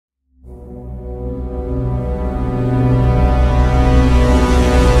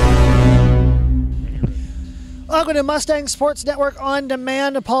Welcome to Mustang Sports Network On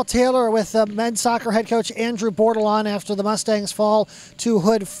Demand. Paul Taylor with men's soccer head coach Andrew Bordelon after the Mustangs fall to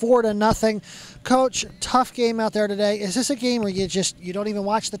Hood 4-0. Coach, tough game out there today. Is this a game where you don't even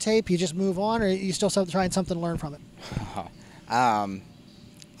watch the tape, you just move on, or you still trying something to learn from it?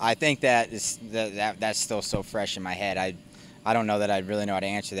 I think that's still so fresh in my head. I don't know that I really know how to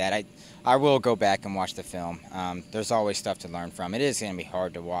answer that. I will go back and watch the film. There's always stuff to learn from. It is going to be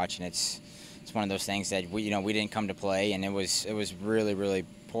hard to watch, and it's one of those things that we didn't come to play, and it was really, really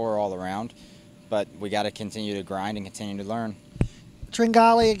poor all around. But we got to continue to grind and continue to learn.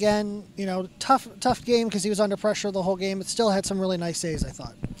 Tringali again, tough game because he was under pressure the whole game, but still had some really nice saves, I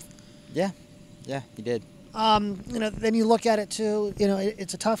thought. Yeah, he did. Then you look at it too.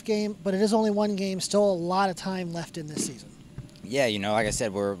 It's a tough game, but it is only one game. Still a lot of time left in this season. Yeah, like I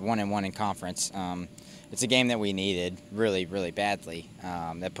said, we're 1-1 in conference. It's a game that we needed really, really badly.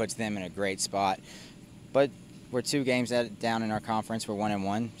 That puts them in a great spot. But we're 2 games down in our conference. We're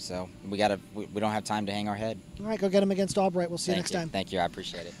 1-1, so we don't have time to hang our head. All right, go get them against Albright. We'll see you next time. Thank you. I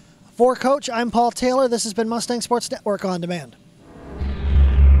appreciate it. For Coach, I'm Paul Taylor. This has been Mustang Sports Network On Demand.